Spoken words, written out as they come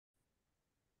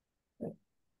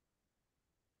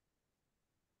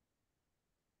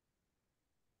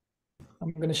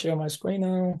I'm going to share my screen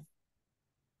now.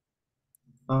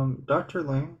 Dr.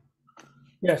 Ling,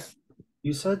 Yes.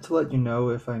 you said to let you know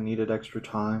if I needed extra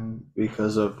time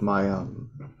because of my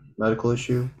medical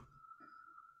issue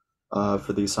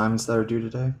for the assignments that are due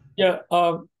today. Yeah.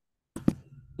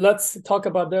 Let's talk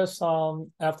about this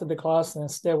after the class and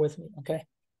stay with me. Okay.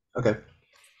 Okay.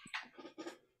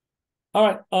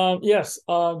 All right. Yes.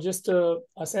 Just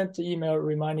I sent the email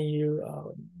reminding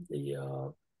you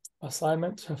the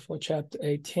assignment for chapter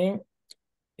 18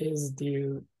 is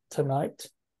due tonight.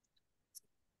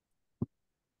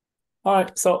 All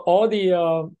right. So all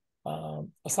the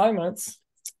assignments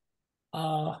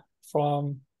are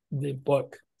from the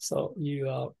book. So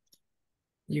you're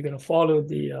gonna follow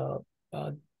the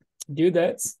due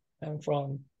dates and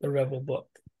from the Rebel book.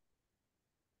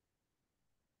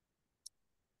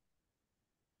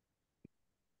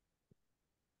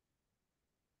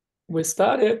 We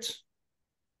started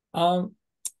on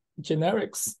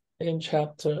generics in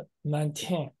chapter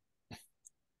 19,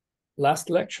 last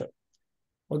lecture.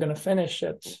 We're going to finish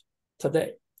it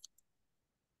today.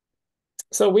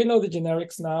 So we know the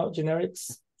generics now.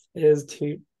 Generics is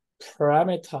to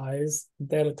parameterize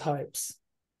data types.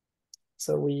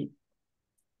 So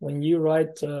when you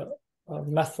write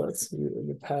methods,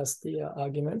 you pass the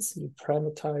arguments, you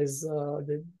parameterize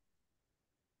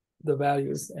the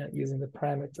values using the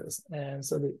parameters. And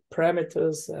so the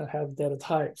parameters have data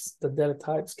types. The data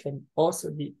types can also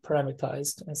be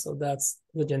parameterized. And so that's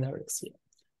the generics here.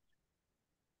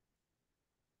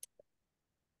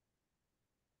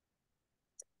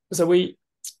 So we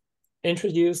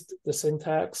introduced the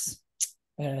syntax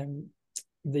and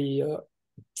the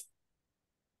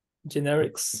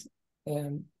generics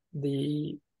and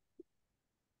the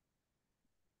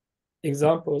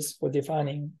examples for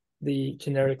defining the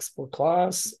generics for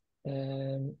class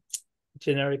and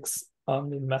generics on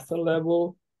the method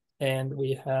level. And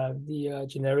we have the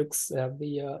generics have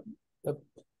the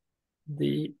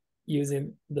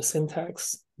using the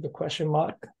syntax, the question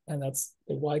mark, and that's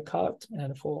the wildcard.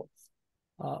 And for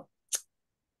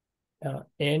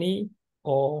any,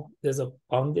 or there's a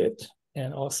bounded,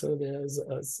 and also there's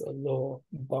a low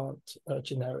bound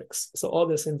generics. So all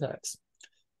the syntax.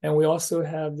 And we also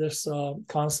have this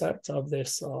concept of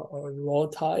this raw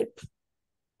type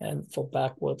and for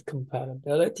backward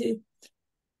compatibility.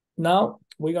 Now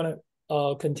we're going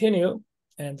to continue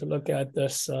and to look at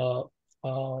this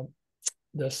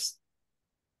this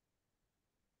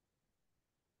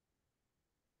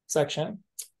section.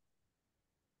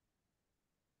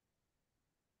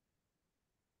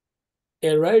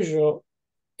 Erasure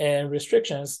and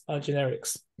restrictions on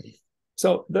generics.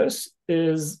 So this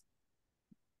is,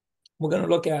 we're going to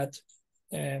look at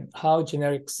how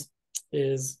generics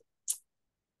is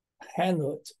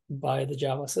handled by the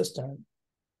Java system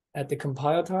at the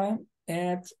compile time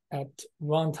and at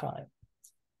runtime.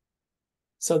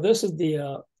 So this is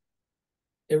the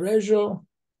erasure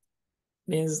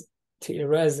means to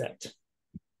erase it,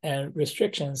 and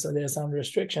restrictions. So there's some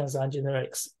restrictions on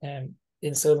generics, and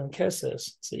in certain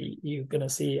cases, so you're going to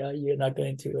see you're not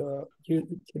going to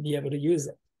be able to use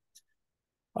it.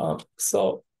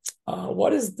 So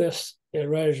what is this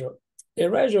erasure?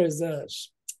 Erasure is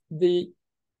this: the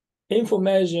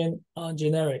information on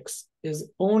generics is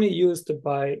only used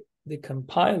by the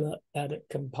compiler at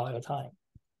compile time.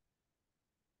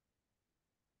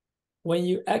 When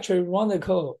you actually run the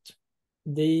code,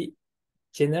 the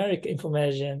generic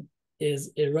information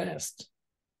is erased.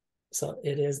 So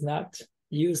it is not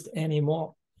used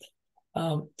anymore.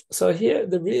 So here,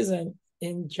 the reason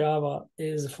in Java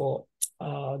is for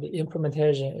the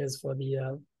implementation is for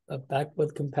the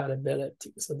backward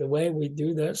compatibility. So the way we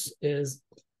do this is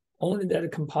only at the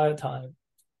compile time.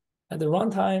 At the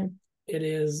runtime, it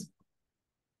is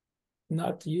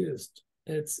not used.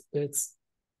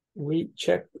 We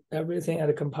check everything at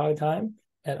the compile time,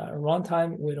 and at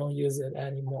runtime, we don't use it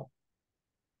anymore.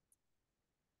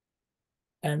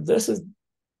 And this is,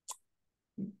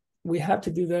 we have to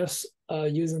do this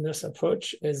using this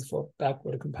approach is for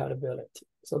backward compatibility.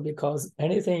 So because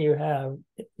anything you have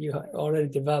already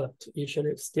developed, you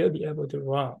should still be able to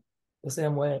run the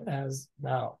same way as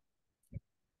now.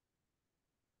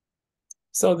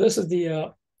 So this is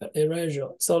the erasure.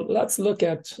 So let's look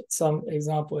at some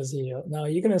examples here. Now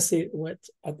you're going to see what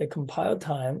at the compile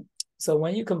time. So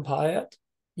when you compile it,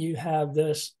 you have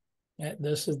this.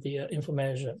 This is the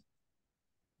information,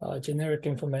 generic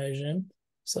information.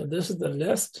 So this is the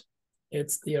list.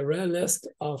 It's the array list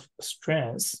of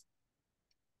strings.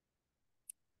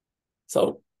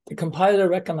 So the compiler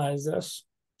recognizes this.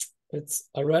 It's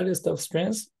a array list of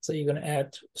strings. So you're going to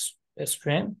add a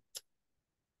string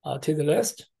to the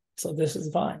list. So this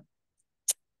is fine.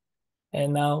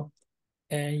 And now,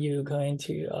 and you're going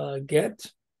to get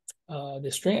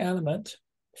the string element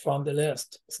from the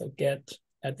list. So get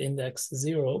at index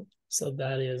 0. So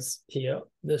that is here.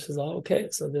 This is all okay.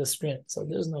 So this string. So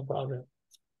there's no problem.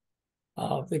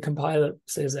 The compiler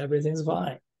says everything's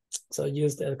fine. So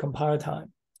use the compile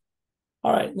time.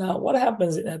 All right, now what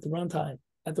happens at the runtime?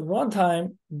 At the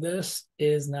runtime, this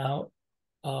is now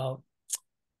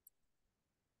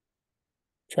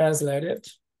translated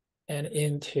and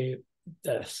into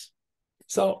this.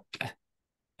 So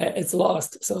it's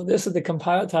lost. So this is the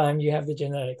compile time. You have the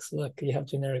generics. Look, you have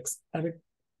generics. At the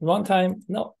runtime,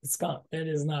 no, it's gone. It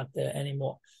is not there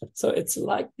anymore. So it's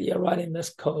like you're writing this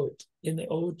code in the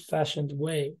old-fashioned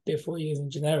way before using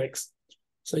generics.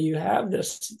 So you have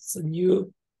this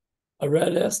new array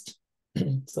list.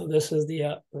 So this is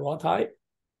the raw type.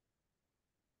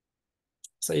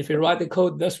 So if you write the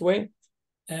code this way,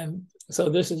 and so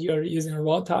this is you're using a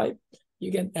raw type,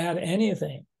 you can add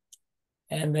anything.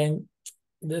 And then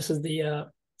this is the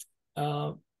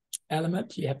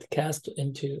element you have to cast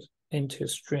into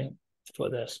string for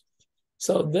this.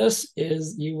 So this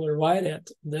is, you will write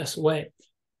it this way.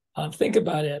 Think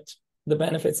about it, the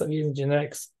benefits of using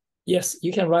generics. Yes,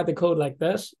 you can write the code like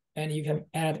this, and you can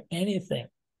add anything.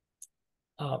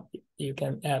 You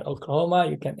can add Oklahoma,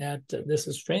 you can add this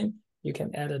string, you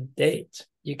can add a date,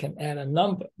 you can add a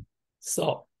number.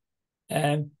 So,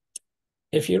 and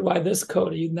if you write this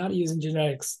code, you're not using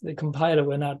generics, the compiler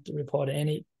will not report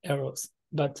any errors.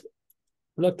 But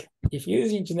look, if you're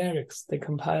using generics, the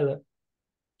compiler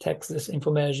takes this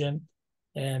information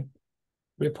and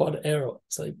report error.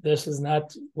 So this is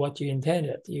not what you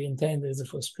intended. You intended it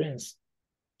for strings.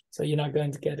 So you're not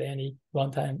going to get any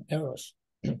runtime errors.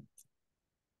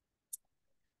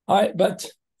 All right, but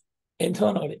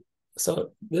internally,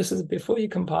 so this is before you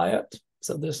compile it.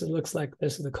 So this looks like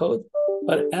this is the code,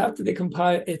 but after they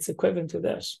compile, it's equivalent to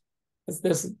this.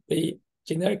 The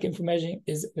generic information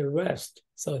is erased.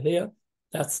 So here,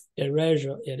 that's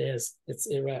erasure. It's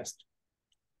erased.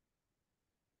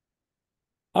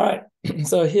 All right,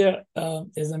 so here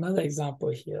is another example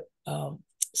here.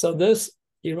 So this,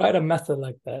 you write a method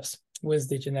like this with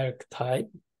the generic type.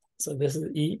 So this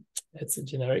is E, it's a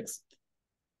generics.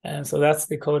 And so that's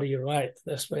the code you write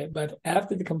this way. But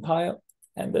after the compile,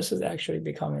 and this is actually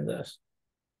becoming this.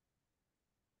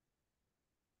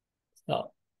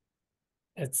 So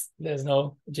there's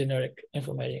no generic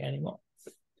information anymore.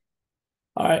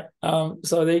 All right,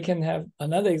 so they can have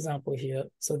another example here.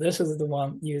 So this is the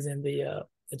one using the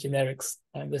generics,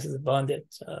 and this is bonded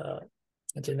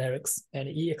generics, and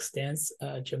E extends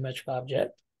geometric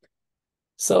object.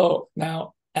 So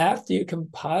now after you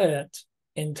compile it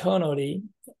internally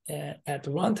at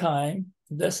runtime,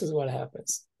 this is what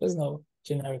happens. There's no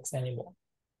generics anymore.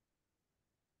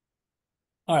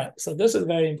 All right, so this is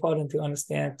very important to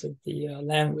understand the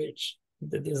language,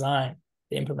 the design,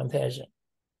 the implementation,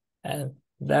 and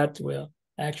that will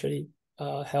actually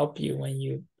help you when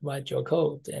you write your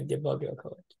code and debug your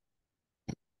code.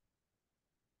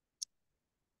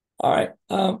 All right,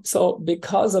 so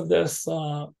because of this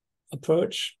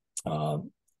approach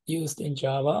used in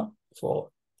Java for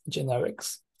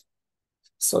generics,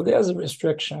 so there's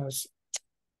restrictions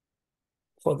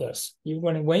for this.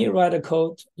 When you write a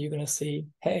code, you're gonna see,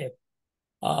 hey,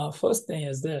 first thing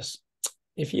is this.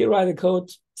 If you write a code,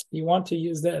 you want to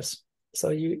use this. So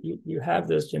you have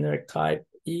this generic type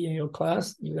E in your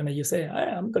class. You say,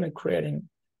 I'm gonna creating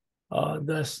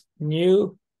this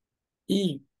new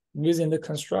E using the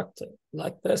constructor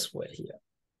like this way here.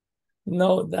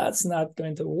 No, that's not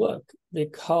going to work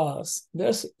because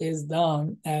this is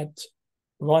done at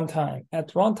runtime.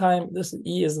 At runtime, this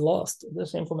E is lost.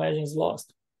 This information is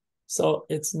lost. So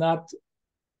it's not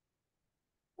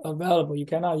available. You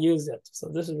cannot use it. So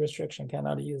this is restriction,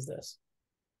 cannot use this.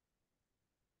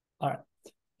 All right.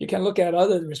 You can look at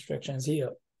other restrictions here.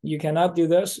 You cannot do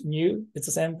this new. It's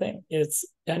the same thing. It's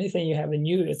anything you have a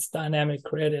new, it's dynamic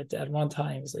created at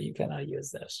runtime. So you cannot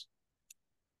use this.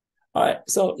 All right.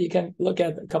 So you can look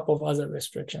at a couple of other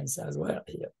restrictions as well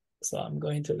here. So I'm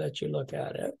going to let you look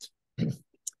at it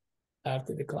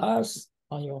after the class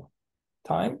on your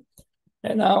time.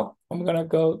 And now I'm going to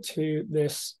go to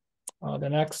this, the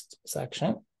next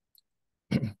section.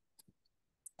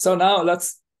 So now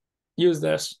let's use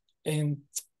this in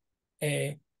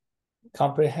a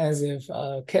comprehensive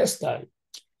case study.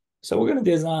 So we're going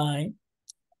to design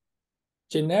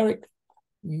generic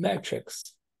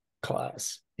metrics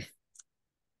class.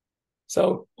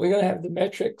 So we're going to have the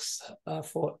metrics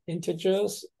for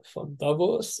integers, for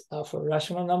doubles, for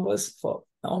rational numbers, for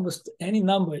almost any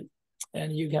number,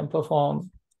 and you can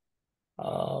perform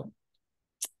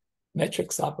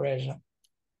matrix operation.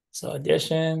 So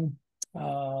addition,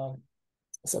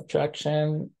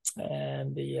 subtraction,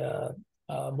 and the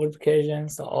multiplication.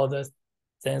 So all the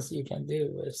things you can do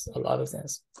with a lot of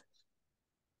things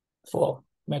for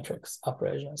matrix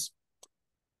operations.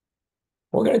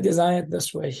 We're going to design it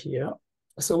this way here.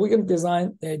 So we can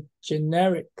design a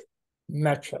generic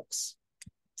matrix.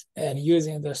 And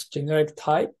using this generic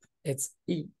type, it's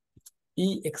E.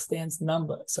 E extends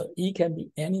number. So E can be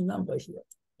any number here,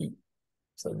 E.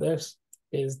 So this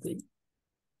is the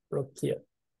group here,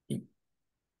 E.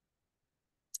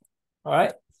 All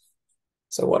right.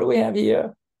 So what do we have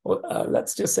here? Well,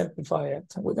 let's just simplify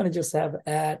it. We're going to just have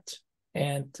add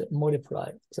and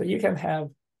multiply. So you can have,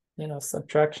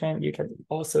 subtraction. You can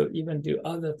also even do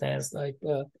other things like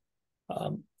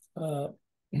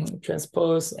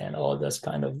transpose and all this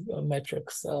kind of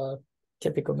metrics,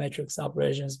 typical matrix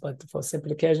operations. But for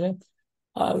simplification,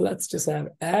 let's just have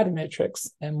add matrix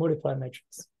and multiply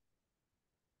matrix.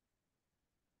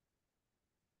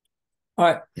 All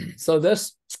right, so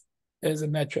this is a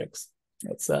matrix.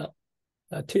 It's a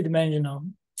two-dimensional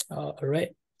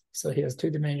array. So here's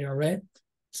two-dimensional array.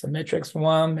 So matrix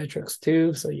 1, matrix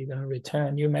 2. So you're going to return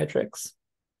a new matrix,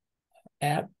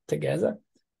 add together,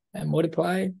 and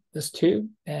multiply this 2,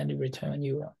 and you return a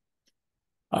new one.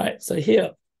 All right, so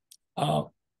here,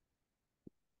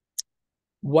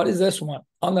 what is this one?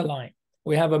 Underline.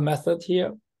 We have a method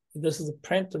here. This is a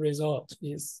print result.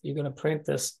 You're going to print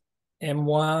this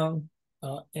M1,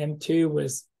 M2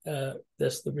 with the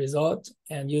result,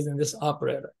 and using this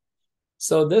operator.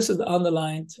 So this is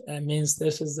underlined, and means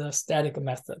this is a static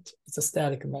method. It's a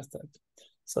static method.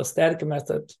 So static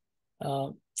method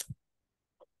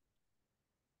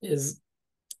is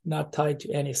not tied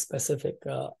to any specific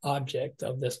object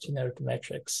of this generic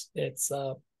matrix. It's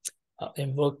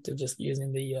invoked just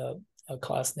using the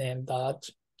class name dot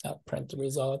print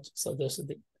result. So this is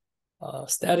the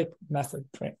static method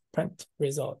print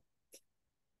result.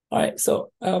 All right,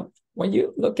 so when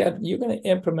you look at, you're going to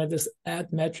implement this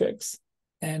add matrix,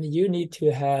 and you need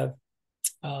to have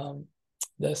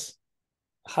this.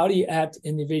 How do you add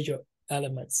individual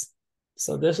elements?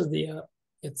 So this is the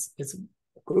it's a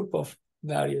group of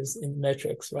values in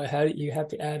matrix, right? How you have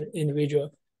to add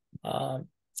individual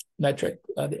metric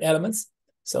the elements.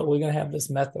 So we're going to have this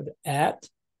method add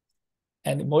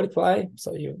and multiply.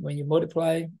 So when you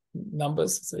multiply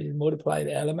numbers, so you multiply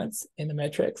the elements in the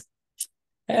matrix.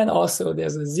 And also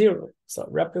there's a 0, so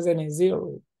representing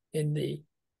 0 in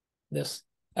this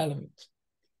element.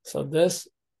 So this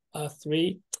are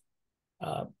 3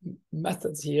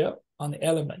 methods here on the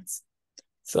elements.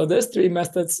 So these 3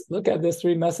 methods, look at these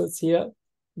 3 methods here.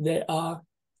 They are,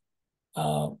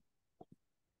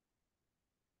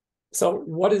 so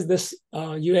what is this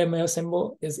UML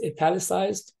symbol? Is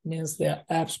italicized, means they're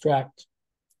abstract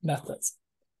methods.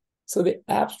 So the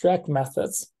abstract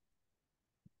methods,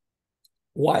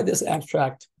 why this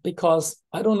abstract? Because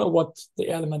I don't know what the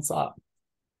elements are.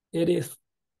 It is,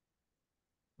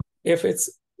 if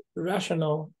it's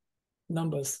rational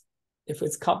numbers, if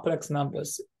it's complex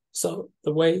numbers, so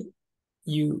the way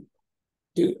you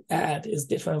do add is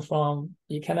different from,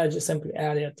 you cannot just simply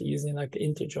add it using like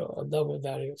integer or double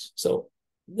values. So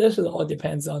this all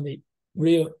depends on the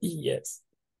real E is.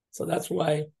 So that's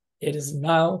why it is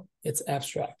now, it's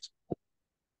abstract.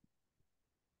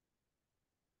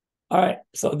 All right,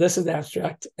 so this is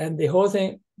abstract, and the whole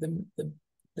thing,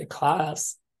 the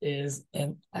class is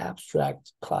an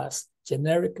abstract class.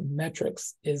 Generic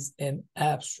matrix is an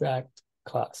abstract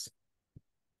class.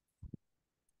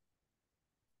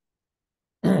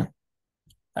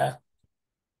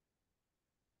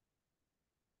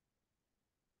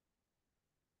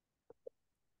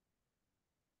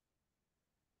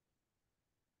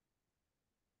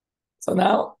 So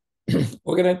now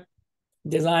we're gonna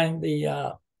design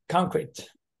the concrete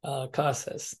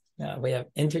classes. We have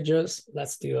integers.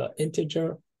 Let's do an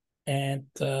integer, and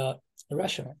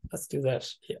rational. Let's do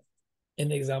this here in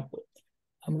the example.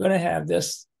 I'm gonna have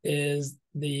this is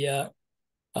the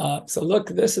so look,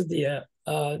 this is the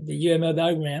UML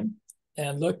diagram,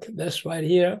 and look, this right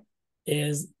here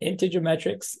is integer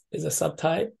matrix is a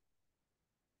subtype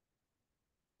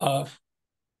of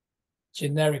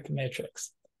generic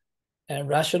matrix, and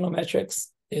rational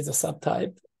matrix is a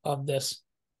subtype of this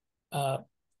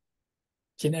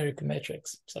generic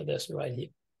matrix. So this right here.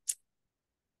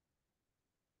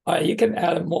 All right, you can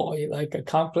add more, like a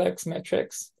complex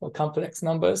matrix for complex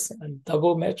numbers and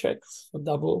double matrix for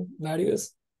double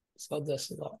values. So this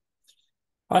is all.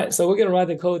 All right, so we're gonna write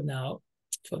the code now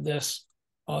for this,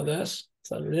 all this.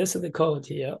 So this is the code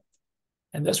here.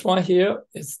 And this one here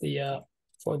is the,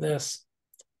 for this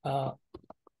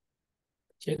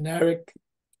generic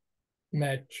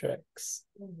matrix.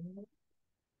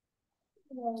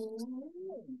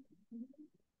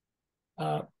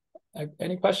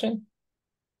 Any question?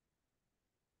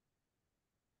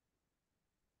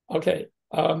 Okay.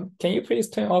 Can you please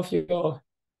turn off your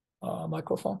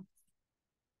microphone?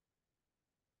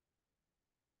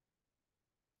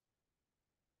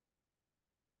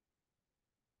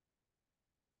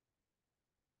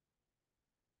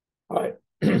 All right.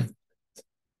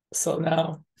 So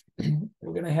now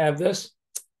we're going to have this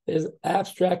is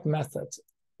abstract methods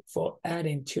for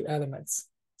adding two elements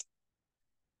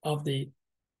of the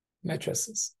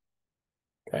matrices.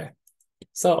 Okay.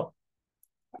 So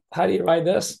how do you write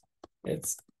this?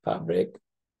 It's public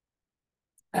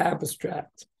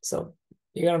abstract. So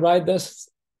you're going to write this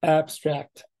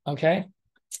abstract. Okay.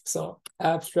 So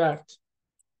abstract.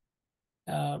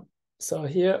 So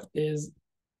here is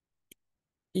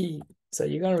E. So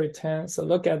you're going to return. So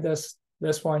look at this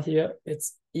one here.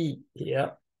 It's E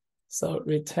here. So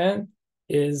return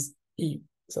is E.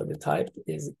 So the type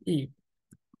is E.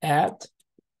 At,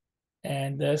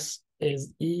 and this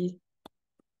is E,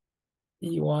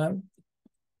 E1,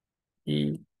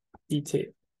 E,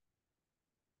 E2.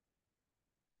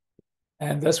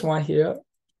 And this one here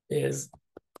is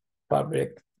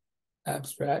public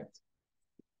abstract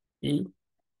E.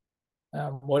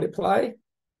 Multiply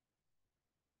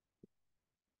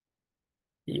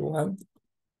E1,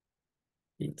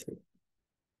 E2.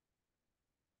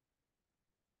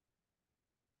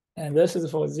 And this is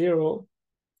for 0.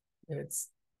 It's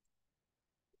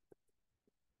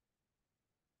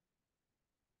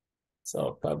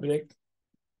so public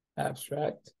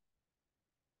abstract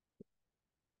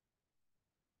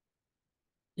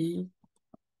E.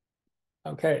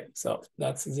 Okay, so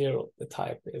that's 0. The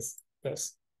type is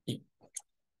this E.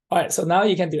 All right, so now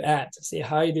you can do add. See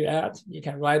how you do add? You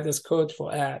can write this code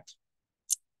for add.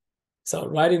 So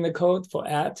writing the code for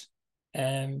add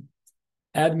and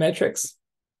add matrix.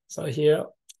 So here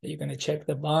you're going to check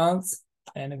the bonds.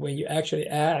 And when you actually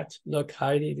add, look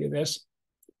how do you do this?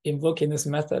 Invoking this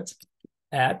method,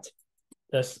 add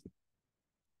this.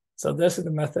 So this is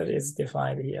the method is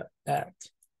defined here, add.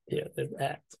 Here, there's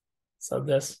add. So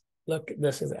this, look,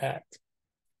 this is add.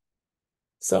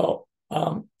 So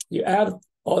you add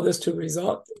all this to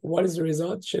result. What is the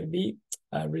result? Should be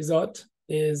result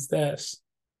is this.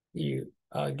 You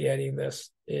are getting this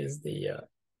is the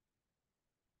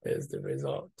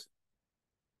result.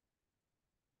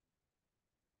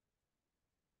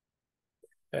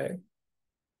 Okay.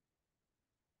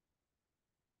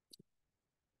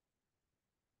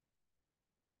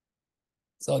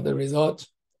 So the result,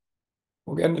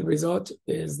 again, the result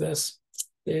is this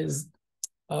is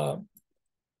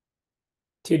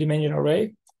two-dimensional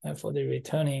array for the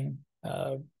returning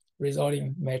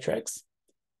resulting matrix.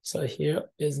 So here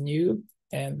is new,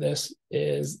 and this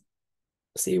is,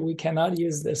 see, we cannot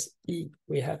use this E.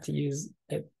 We have to use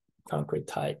a concrete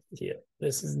type here.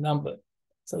 This is number.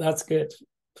 So that's good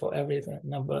for everything,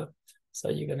 number. So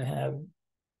you're gonna have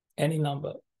any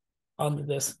number under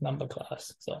this number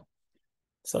class.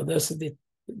 So this is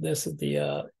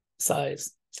the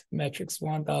size, matrix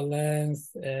 1 dot length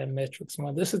and matrix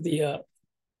 1. This is the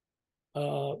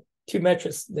two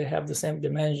matrices. They have the same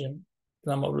dimension,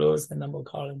 number of rows and number of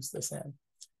columns the same.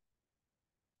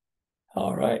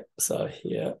 All right, so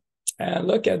here, and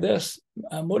look at this,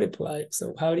 multiply.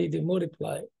 So how do you do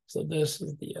multiply? So this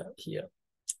is the here.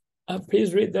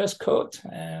 Please read this code,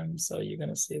 and so you're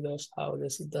gonna see this, how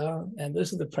this is done, and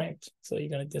this is the print. So you're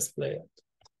gonna display it.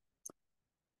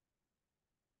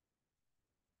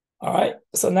 All right,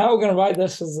 so now we're gonna write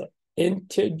this as an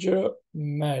integer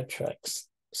matrix.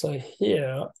 So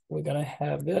here we're gonna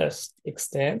have this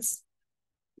extends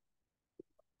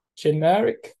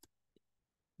generic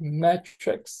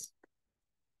matrix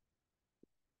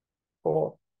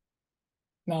for,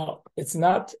 now it's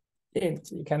not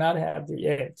int, you cannot have the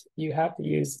int, you have to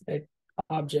use an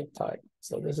object type.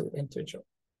 So this is integer.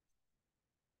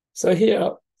 So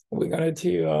here we're going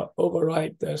to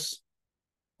overwrite this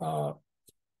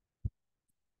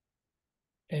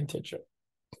integer.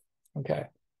 Okay.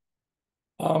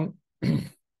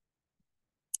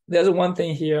 There's one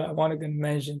thing here I want to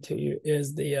mention to you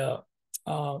is the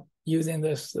using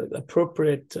this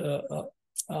appropriate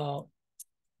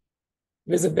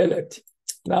visibility.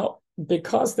 Now,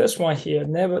 because this one here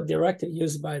never directly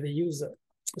used by the user,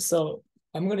 so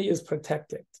I'm going to use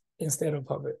protected instead of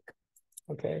public.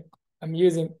 Okay, I'm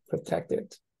using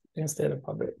protected instead of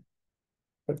public.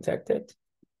 Protected.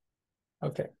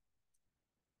 Okay.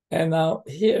 And now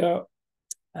here,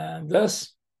 and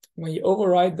this, when you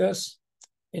override this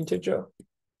integer,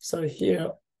 so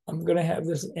here I'm going to have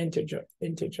this integer.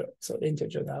 So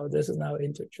integer now, this is now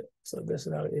integer. So this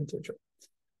is now integer.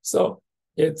 So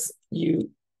you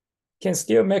can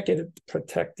still make it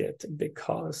protected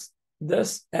because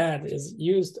this add is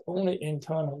used only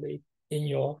internally in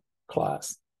your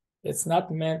class. It's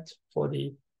not meant for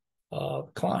the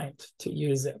client to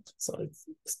use it. So it's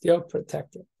still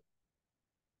protected.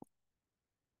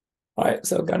 All right,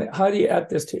 so how do you add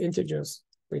this to integers?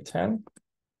 Return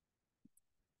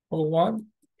O1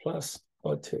 plus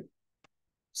O2.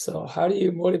 So how do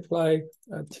you multiply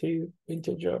two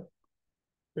integer?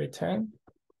 Return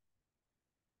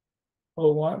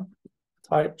O1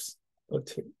 types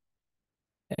O2.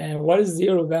 And what is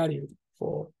zero value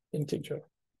for integer?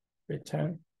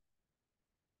 Return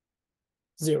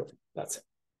 0. That's it.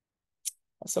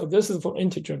 So this is for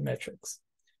integer metrics.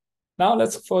 Now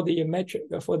let's for the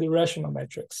rational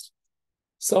metrics.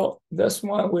 So this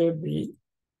one will be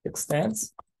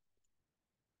extends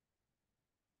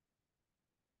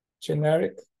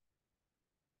generic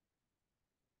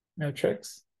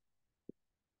metrics.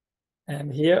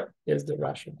 And here is the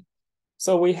rational.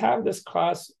 So we have this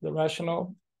class, the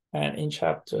rational, and in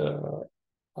chapter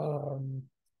 13.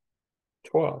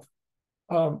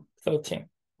 Okay.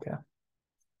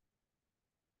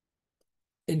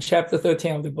 In chapter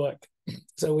 13 of the book.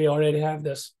 So we already have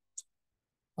this.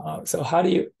 So how do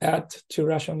you add two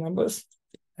rational numbers?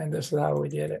 And this is how we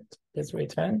did it. It's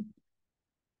return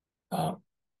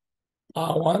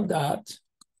R1 dot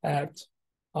add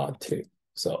R2.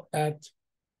 So add,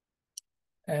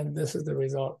 and this is the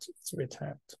result. It's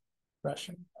returned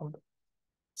rational number.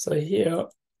 So here,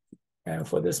 and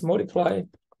for this multiply,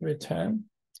 return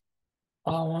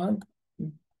R1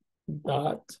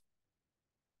 dot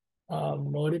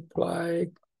multiply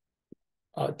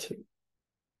R2.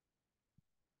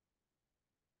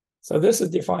 So this is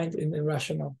defined in the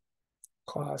rational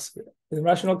class. In the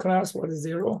rational class, what is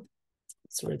 0?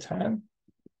 It's return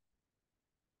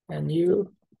a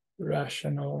new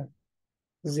rational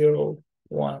 0,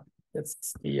 1.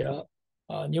 It's the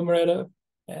numerator,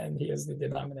 and here's the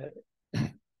denominator.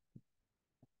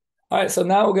 All right, so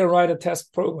now we're going to write a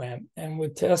test program, and we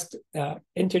test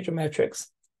integer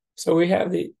metrics. So we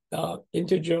have the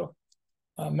integer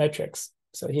metrics.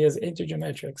 So here's integer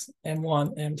metrics,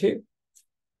 M1, M2.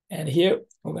 And here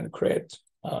we're going to create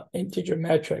integer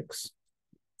metrics.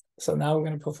 So now we're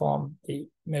going to perform the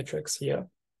metrics here.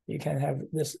 You can have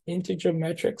this integer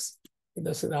metrics.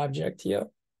 This is the object here.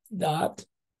 Dot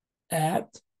add.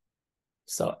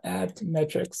 So add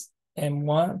metrics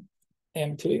M1,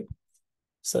 M2.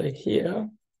 So here,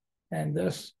 and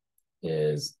this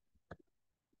is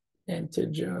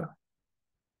integer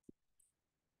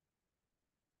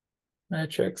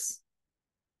metrics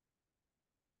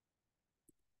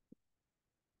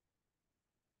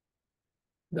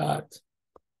dot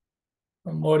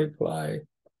multiply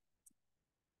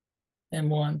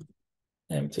M1,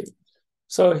 M2.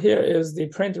 So here is the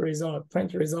print result.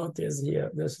 Print result is here.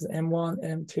 This is M1,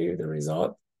 M2, the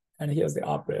result, and here's the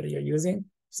operator you're using.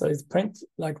 So it's print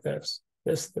like this.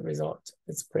 This is the result.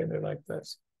 It's printed like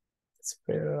this. It's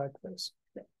printed like this.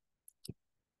 Okay.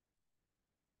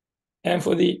 And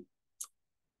for the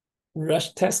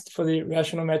test for the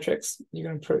rational metrics,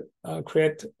 you're going to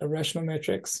create a rational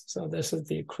matrix. So this is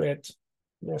the create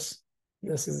this.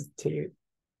 This is to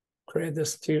create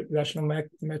this two rational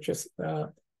matrices,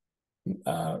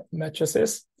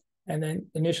 matrices, and then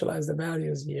initialize the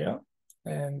values here.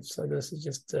 And so this is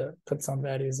just to put some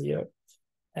values here,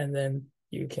 and then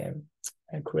you can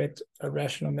create a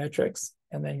rational matrix.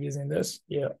 And then using this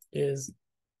here is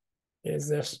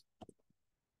this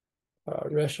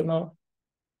rational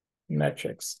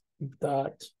metrics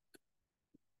dot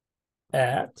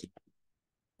add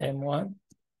M1,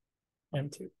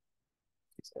 M2.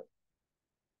 So,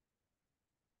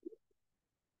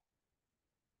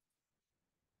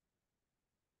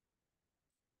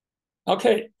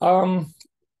 okay,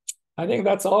 I think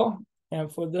that's all.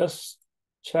 And for this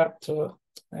chapter,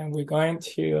 and we're going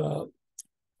to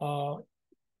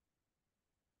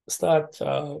start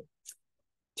to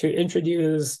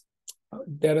introduce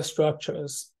data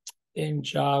structures in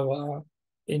Java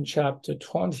in chapter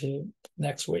 20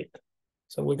 next week.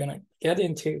 So we're going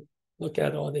to look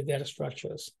at all the data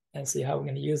structures and see how we're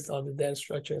going to use all the data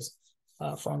structures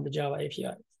from the Java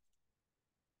API.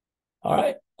 All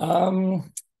right.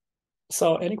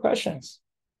 So any questions?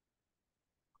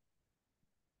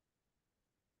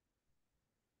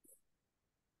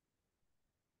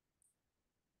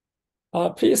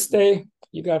 Please stay.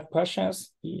 You got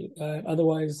questions?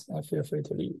 Otherwise, feel free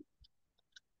to leave.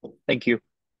 Thank you.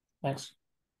 Thanks.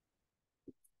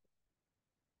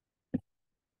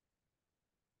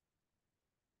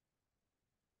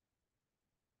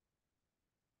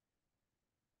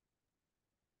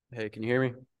 Hey, can you hear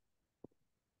me?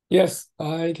 Yes,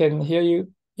 I can hear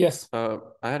you. Yes. I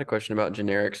had a question about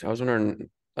generics. I was wondering,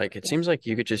 like, it seems like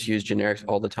you could just use generics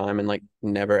all the time and like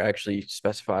never actually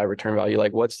specify a return value.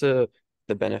 Like, what's the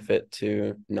benefit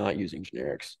to not using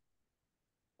generics?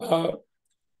 Uh,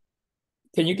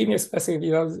 can you give me a specific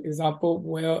example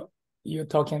where you're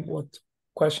talking what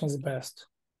question is best?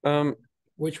 Um,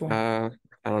 Which one? I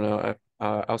don't know.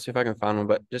 I'll see if I can find one,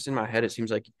 but just in my head, it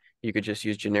seems like you could just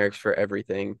use generics for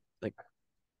everything. Like,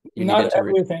 you Not needed to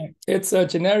re everything. It's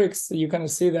generics. You're gonna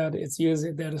see that it's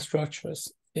using data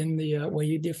structures in the when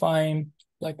you define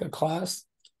like a class,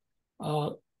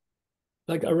 uh,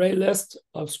 like array list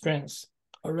of strings,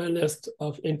 array list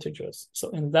of integers. So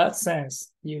in that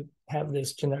sense, you have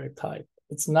this generic type.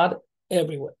 It's not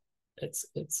everywhere. It's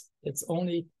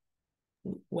only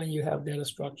when you have data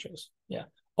structures. Yeah.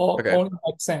 Or Okay. only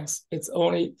makes sense. It's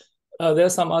only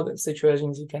there's some other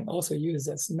situations you can also use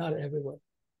that's not everywhere.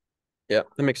 Yeah,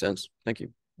 that makes sense. Thank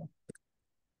you.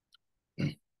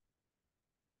 I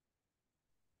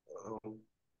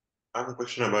have a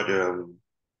question about the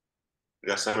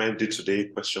assignment due today,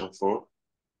 question 4.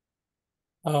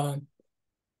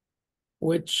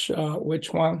 Which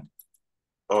one?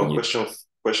 Oh,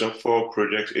 question 4,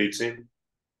 project 18.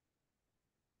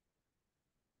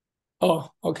 Oh,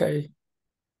 okay.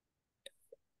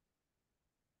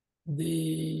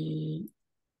 The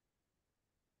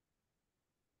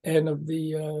end of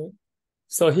the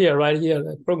so here, right here,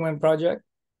 the program project.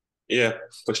 Yeah,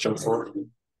 question 4.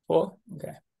 4.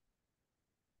 Okay.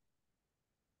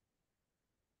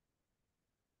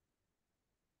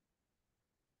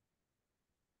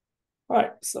 All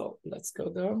right, so let's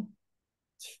go down.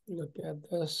 Look at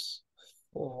this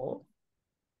 4.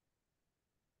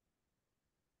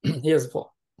 Here's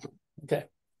 4. Okay.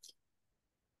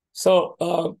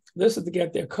 So this is to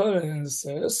get the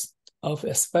occurrences of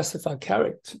a specified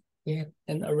character in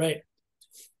an array.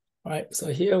 All right,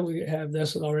 so here we have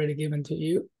this already given to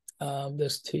you.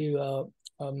 There's two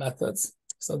methods.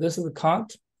 So this is the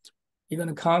count. You're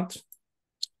going to count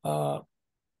the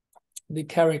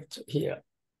character here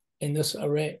in this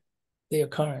array, the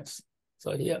occurrence.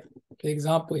 So here, the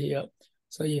example here.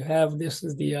 So you have this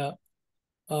is the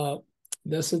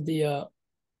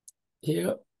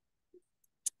here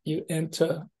you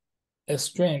enter a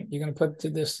string. You're going to put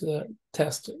to this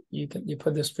test. You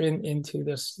put the string into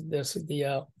this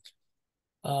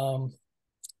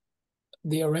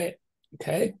the array.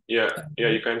 Okay. Yeah,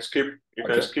 you can skip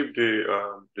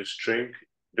the string,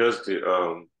 just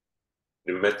the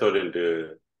method and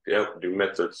the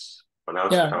methods on how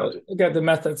to count it. Look at the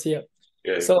methods here.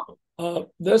 Yeah. So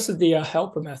this is the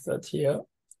helper method here.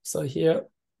 So here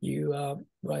you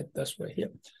write this right here.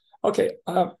 Okay,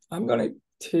 I'm going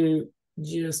to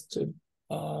just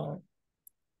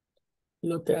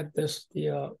look at this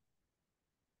because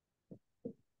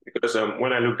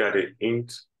when I looked at the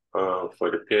int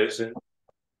for the Pearson,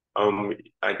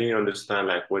 I didn't understand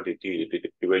like what they did.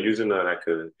 They were using like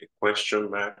a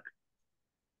question mark.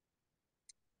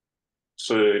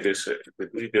 So they said they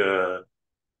did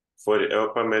for the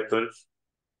helper method,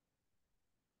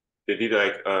 they did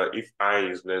like if I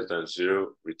is less than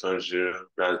 0, return 0.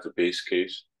 That's the base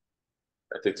case.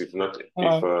 I think if there's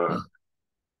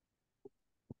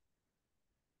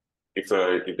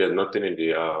nothing in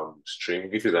the string,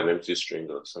 if it's an empty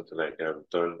string or something like that,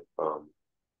 return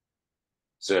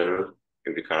 0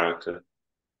 in the character.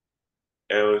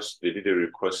 Else they did a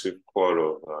recursive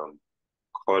call of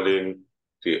calling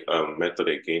the method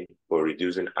again for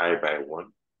reducing I by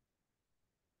 1.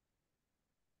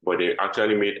 But they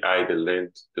actually made I the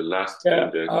length, the last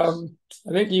index. I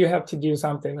think you have to do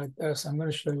something like this. I'm going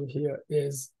to show you here.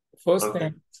 Is first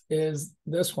thing is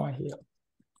this one here.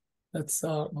 Let's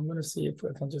I'm going to see if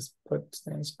I can just put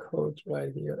things code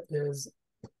right here. Is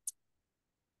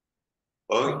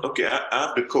okay, I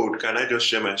have the code. Can I just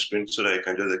share my screen so that I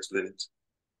can just explain it?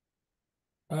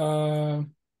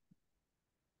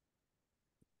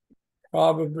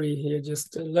 Probably here.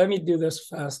 Just let me do this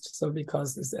fast. So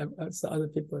because it's other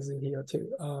people is in here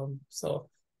too. So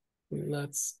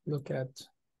let's look at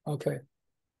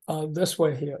this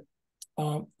way here.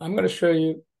 I'm going to show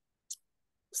you.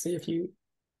 See if you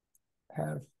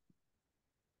have.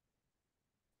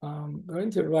 I'm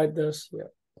going to write this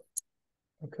here.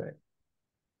 Okay.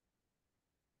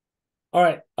 All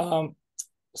right.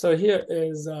 So here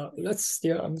is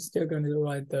I'm still going to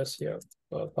write this here.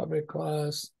 Public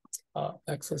class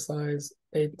exercise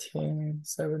 18,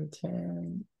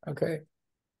 17. Okay.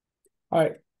 All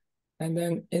right. And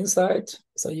then inside,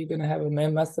 so you're gonna have a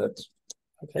main method.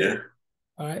 Okay. Yeah.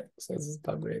 All right. So this is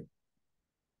public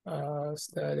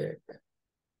static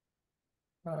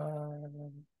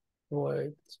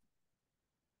void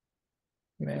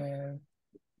main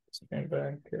string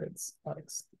brackets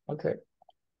X. Okay.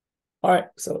 All right,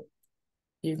 so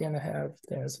you're gonna have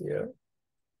things here.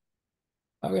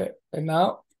 Okay, and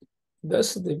now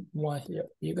this is the one here.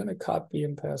 You're gonna copy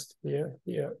and paste here,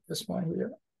 this one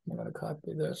here. I'm gonna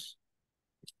copy this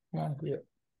one here.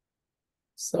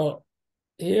 So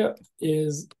here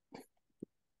is,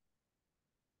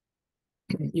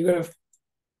 you're gonna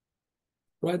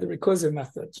write the recursive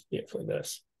method here for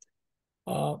this.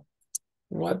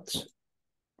 What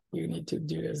you need to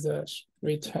do is this: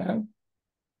 return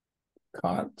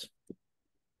count,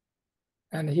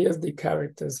 and here's the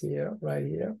characters here, right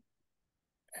here,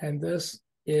 and this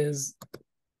is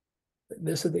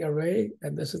the array,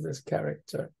 and this is this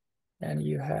character, and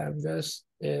you have this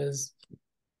is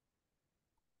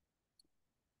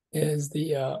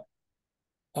the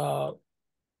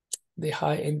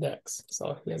high index.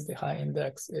 So here's the high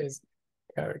index is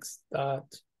characters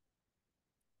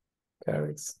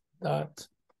dot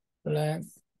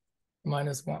length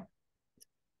 -1.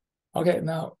 Okay,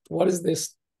 now what is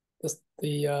this?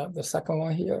 The second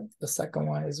one here. The second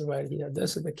one is right here.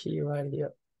 This is the key right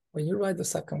here. When you write the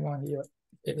second one here,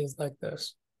 it is like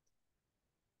this.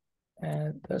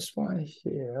 And this one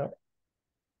here.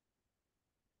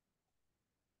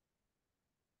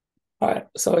 All right,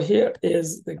 so here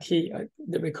is the key,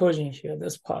 the recursion here,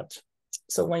 this part.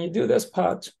 So when you do this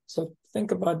part, so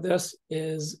think about this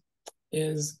is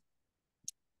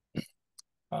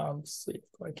see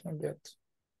if I can get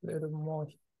a little more.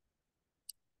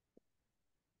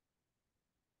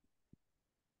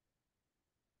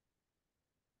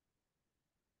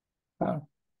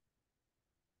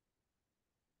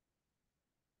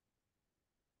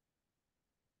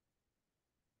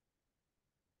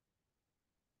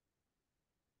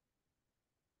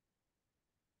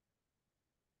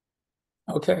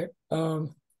 Okay, all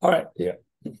right, here.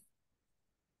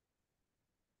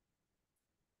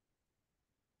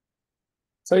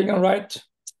 So you can write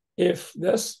if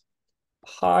this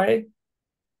high,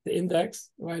 the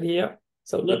index right here.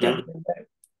 So look at the index.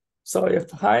 So if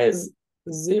high is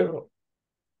 0,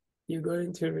 you're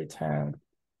going to return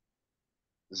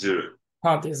 0.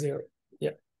 count is 0.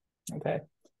 Yeah. Okay.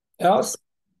 Else,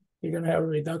 you're gonna have a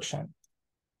reduction.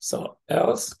 So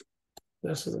else,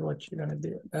 this is what you're gonna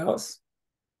do. Else.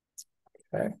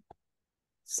 Okay.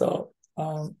 So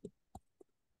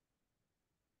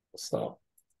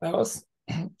else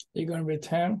you're gonna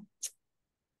return.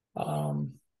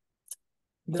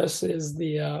 This is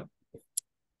the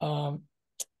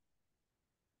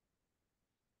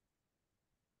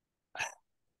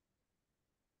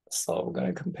so we're going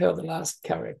to compare the last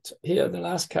character. Here, the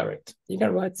last character. You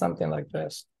can write something like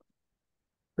this.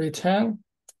 Return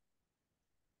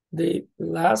the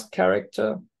last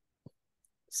character.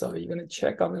 So you're going to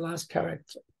check on the last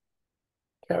characters.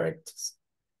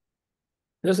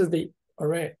 This is the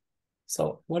array.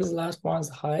 So what is the last one's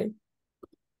high?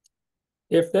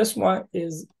 If this one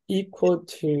is equal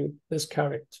to this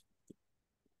character,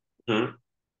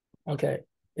 okay,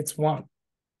 it's 1.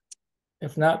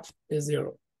 If not, it's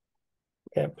 0.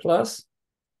 Okay, plus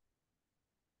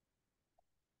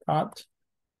count.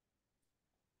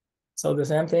 So the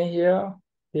same thing here,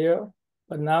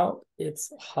 but now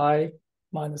it's high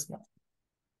 -1.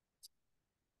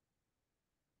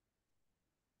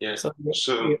 Yeah. So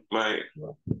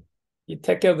you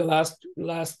take care of the last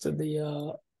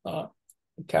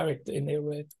character in the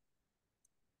array.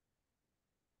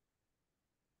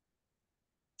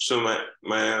 So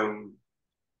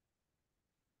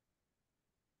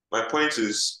my point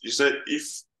is, you said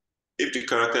if the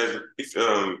character is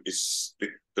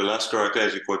the last character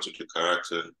is equal to the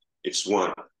character, it's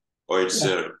 1 or it's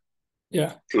 0.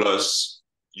 Yeah. Plus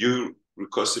you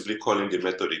recursively calling the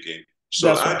method again.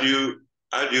 So how do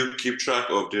you keep track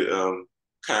of the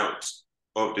count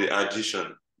of the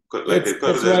addition?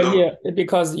 It's right here,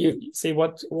 because you see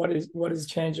what is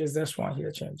changed is this one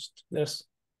here changed. This,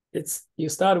 it's, you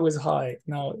start with high,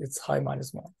 now it's high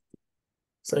 -1.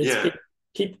 So it's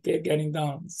keep getting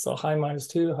down. So high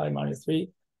 -2, high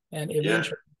 -3, and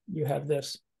eventually you have this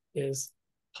is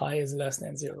high is less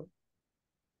than 0.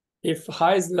 If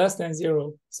high is less than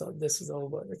 0, so this is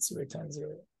over. It's return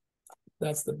 0.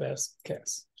 That's the best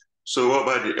case. So what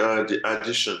about the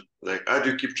addition? Like, how do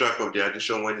you keep track of the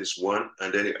addition when it's 1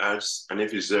 and then it adds, and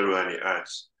if it's 0 and it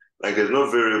adds? Like, there's no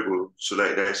variable, so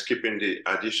like that's keeping the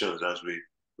additions as we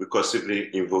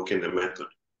recursively invoking the method.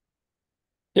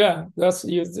 Yeah, that's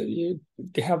you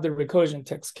have the recursion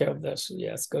takes care of this.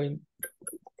 Yeah, it's going.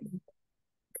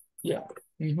 Yeah.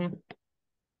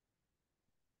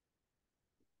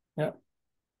 Yeah.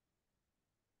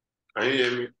 Can you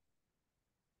hear me?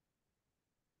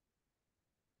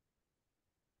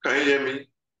 Can you hear me?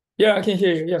 Yeah, I can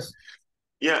hear you. Yes.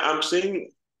 Yeah, I'm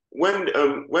saying when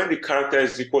the character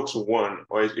is equal to 1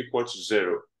 or is equal to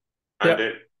 0, and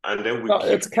Yeah. then we No, keep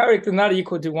it's character not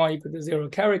equal to 1 equal to 0.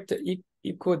 Character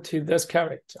equal to this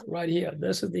character right here.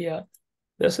 This is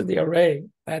the array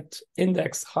at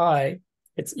index high.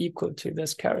 It's equal to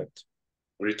this character.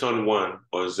 return 1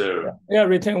 or 0. Yeah,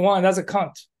 return 1. That's a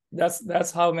count.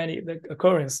 That's how many the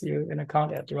occurrence you're gonna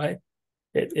count at, right?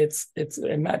 It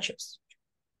matches.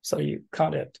 So you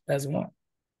count it as 1.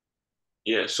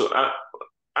 Yeah, so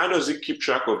how does it keep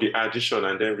track of the addition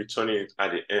and then returning it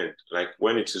at the end? Like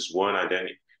when it is 1 and then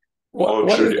all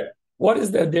What through is what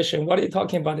is the addition? What are you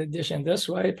talking about addition? This,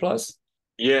 right? Plus?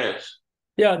 Yes.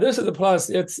 Yeah, this is the plus.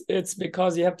 It's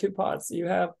because you have 2 parts. You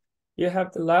have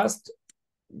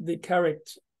the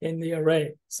character in the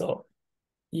array. So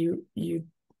you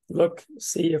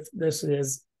see if this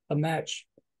is a match.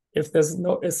 If there's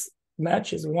no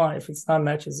match is 1. If it's not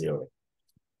match is 0.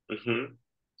 Mm-hmm.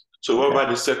 So what about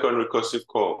the second recursive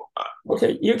call?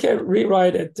 Okay, you can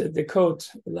rewrite it the code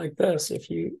like this. If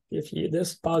you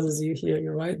this bothers you here,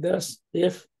 you write this.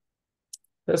 If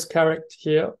this character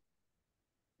here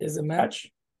is a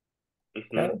match,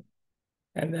 okay,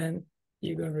 and then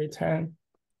you're gonna return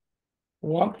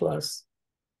 1 plus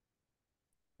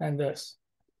and this.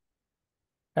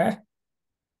 Okay.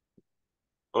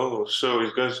 Oh, so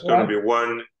it's going to be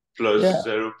 1 plus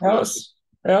 0 plus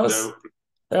else 0.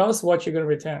 else what you're gonna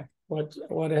return?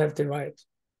 What I have to write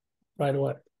right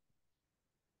away?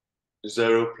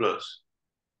 0 plus.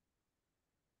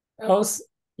 Else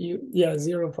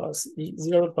 0 plus.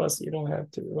 0 plus you don't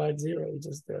have to write 0, it's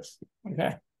just this.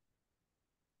 Okay.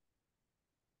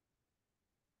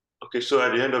 Okay, so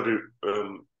at the end of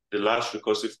the last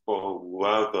recursive call, we'll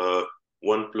have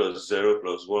 1 plus 0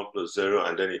 plus 1 plus 0,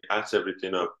 and then it adds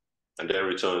everything up and then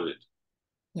returns it.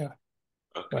 Yeah.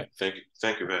 Okay, right. Thank you.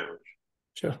 Thank you very much.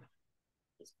 Sure.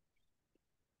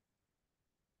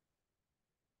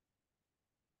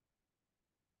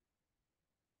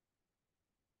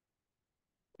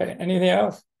 Okay, anything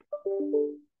else?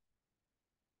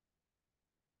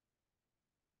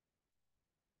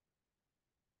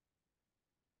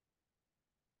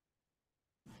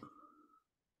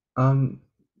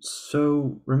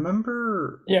 So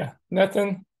remember, Yeah,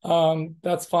 nothing.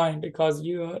 That's fine because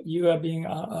you are being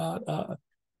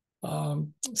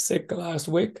sick last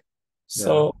week,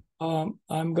 so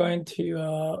I'm going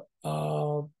to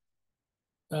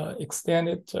extend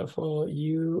it for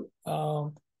you.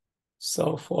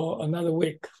 So for another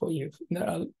week for you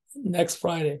next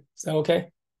Friday. Is that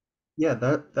okay? yeah,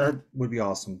 that would be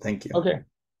awesome. Thank you. Okay.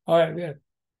 All right. Good.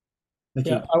 Thank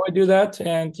Yeah, you. I will do that,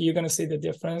 and you're gonna see the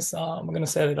difference. I'm gonna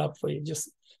set it up for you.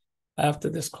 Just after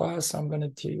this class, I'm gonna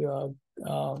do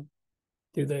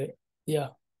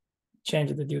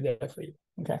change it to do that for you.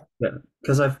 Okay. Yeah,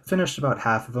 because I've finished about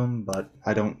half of them, but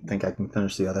I don't think I can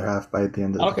finish the other half by the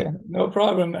end of the Okay, no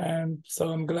problem. And so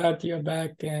I'm glad you're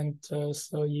back, and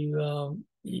so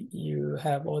you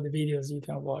have all the videos you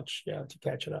can watch, to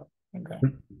catch it up. Okay.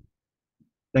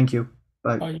 Thank you.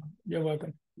 Bye. Oh, you're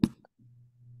welcome.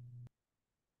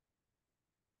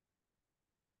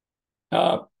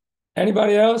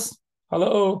 Anybody else?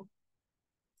 Hello.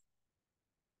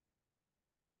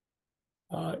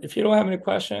 If you don't have any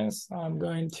questions, I'm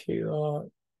going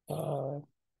to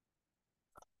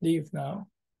leave now.